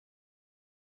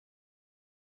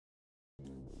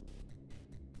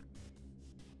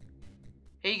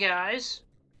Hey guys,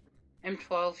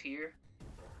 M12 here.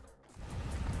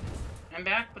 I'm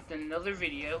back with another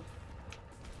video.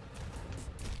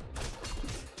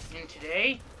 And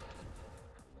today,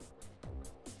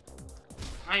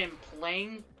 I am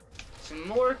playing some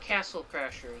more Castle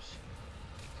Crashers.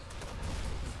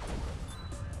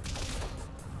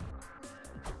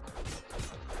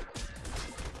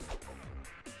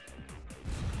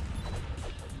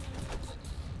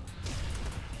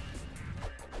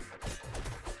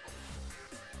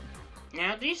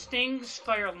 Now these things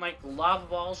fire like lava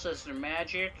balls as their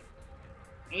magic,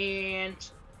 and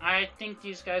I think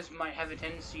these guys might have a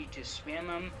tendency to spam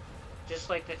them,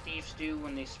 just like the thieves do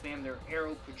when they spam their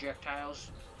arrow projectiles.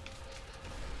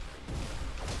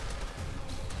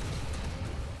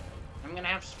 I'm gonna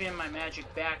have to spam my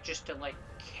magic back just to like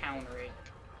counter it,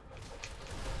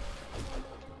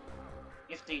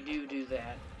 if they do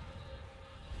that.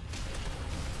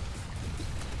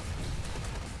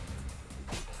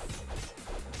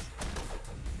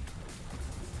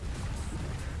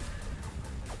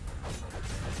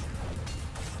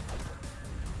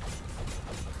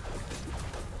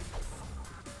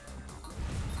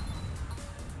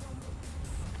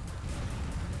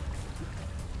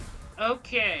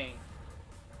 Okay.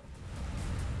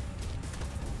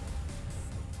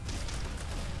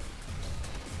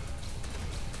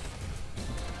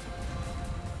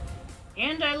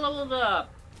 And I leveled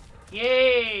up!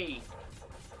 Yay!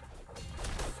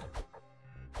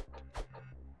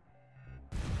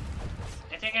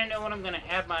 I think I know what I'm gonna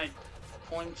add my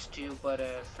points to, but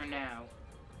for now.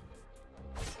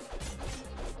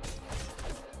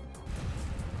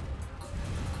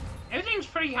 Everything's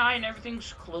pretty high and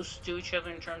everything's close to each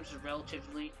other in terms of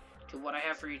relatively to what I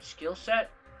have for each skill set.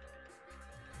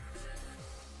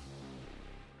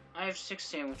 I have 6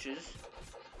 sandwiches.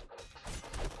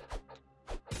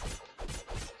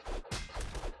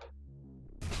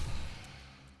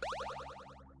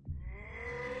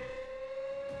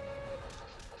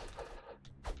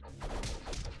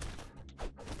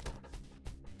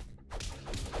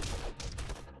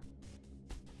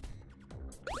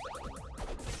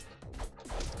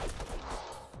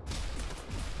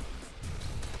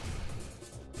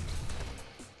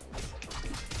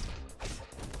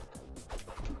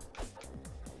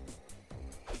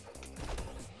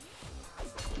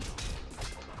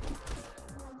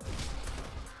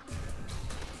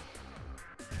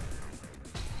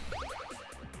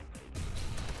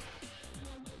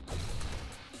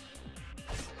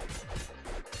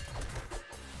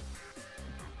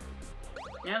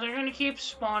 Now they're gonna keep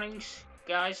spawning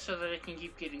guys so that I can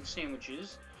keep getting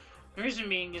sandwiches. The reason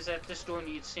being is that this door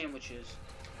needs sandwiches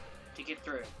to get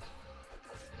through.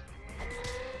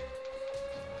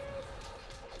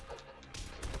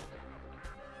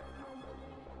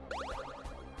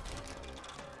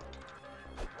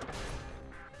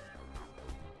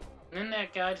 And then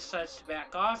that guy decides to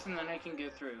back off, and then I can go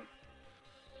through.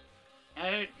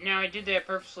 Now I did that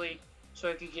purposely so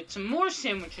I could get some more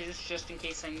sandwiches just in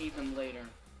case I need them later.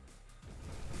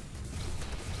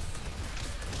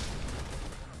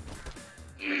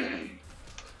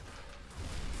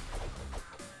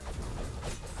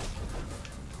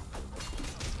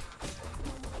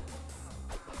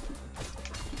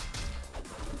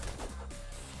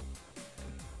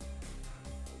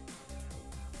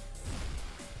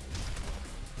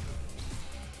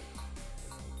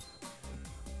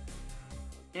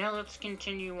 Now let's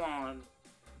continue on.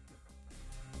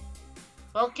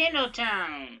 Volcano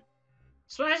Town!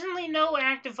 Surprisingly, no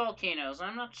active volcanoes.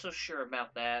 I'm not so sure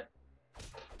about that.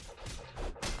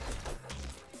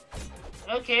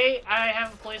 Okay, I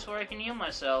have a place where I can heal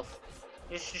myself.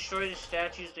 Just destroy the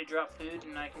statues, they drop food,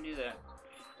 and I can do that.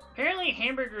 Apparently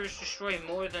hamburgers destroy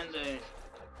more than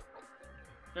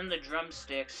the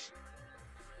drumsticks.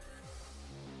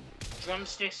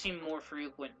 Drumsticks seem more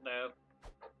frequent, though.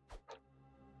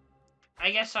 I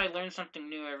guess I learn something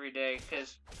new every day,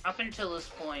 because up until this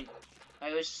point, I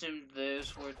assumed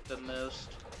those were the most.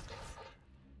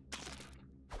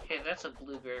 Okay, that's a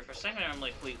blueberry. For a second, I'm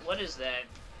like, wait, what is that?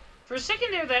 For a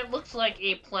second there, that looked like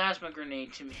a plasma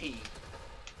grenade to me.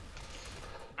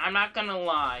 I'm not gonna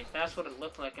lie, that's what it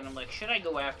looked like, and I'm like, should I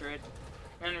go after it?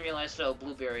 And then I realized, oh,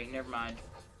 blueberry, never mind.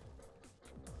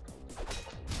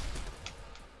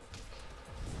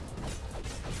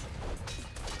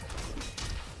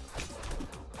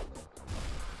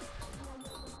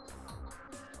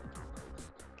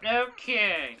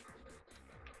 Okay.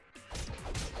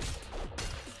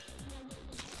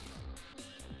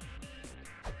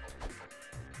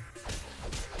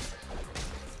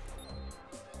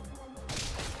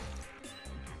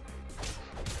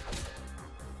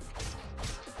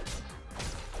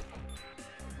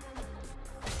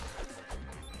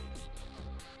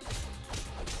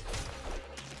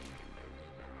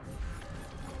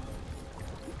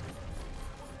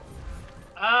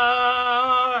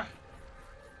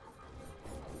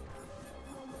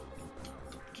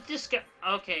 Get this guy.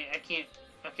 Okay, I can't.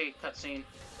 Okay, cutscene.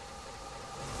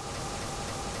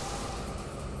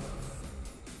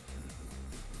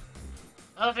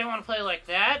 Oh, if they want to play like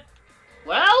that,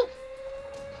 well.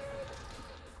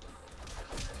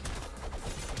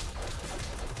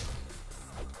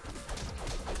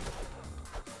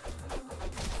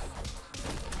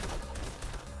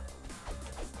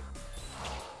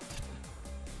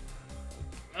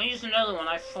 I'll use another one.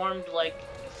 I farmed like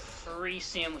 3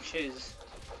 sandwiches.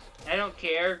 I don't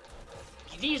care.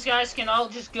 These guys can all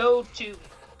just go to,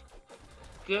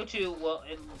 well,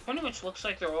 it pretty much looks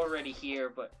like they're already here,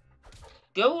 but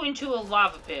go into a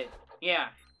lava pit. Yeah.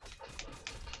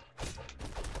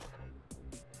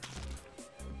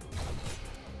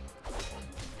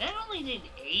 That only did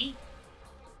 8?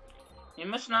 It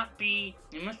must be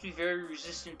very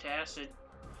resistant to acid.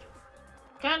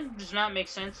 Kind of does not make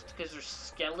sense because there's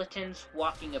skeletons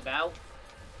walking about.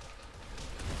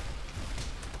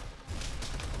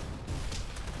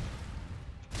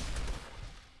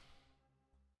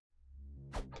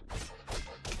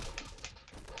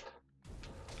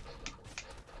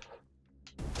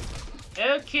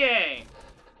 Okay.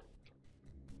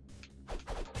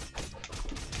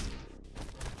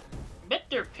 Bet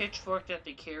their pitchfork that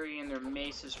they carry and their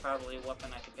mace is probably a weapon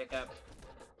I could pick up.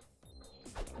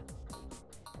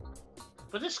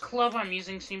 But this club I'm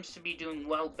using seems to be doing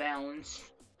well balanced.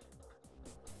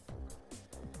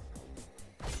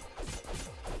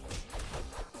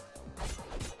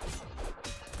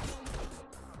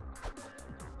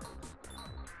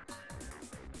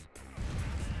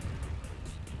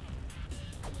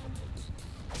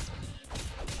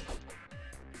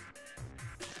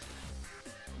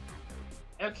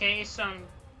 Okay, so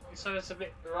it's a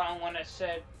bit wrong when I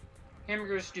said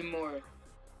hamburgers do more.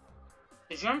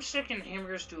 The drumstick and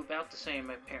hamburgers do about the same,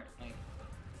 apparently.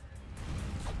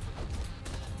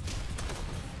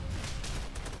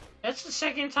 That's the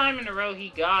second time in a row he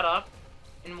got up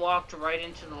and walked right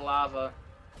into the lava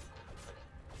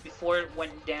before it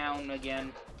went down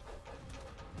again.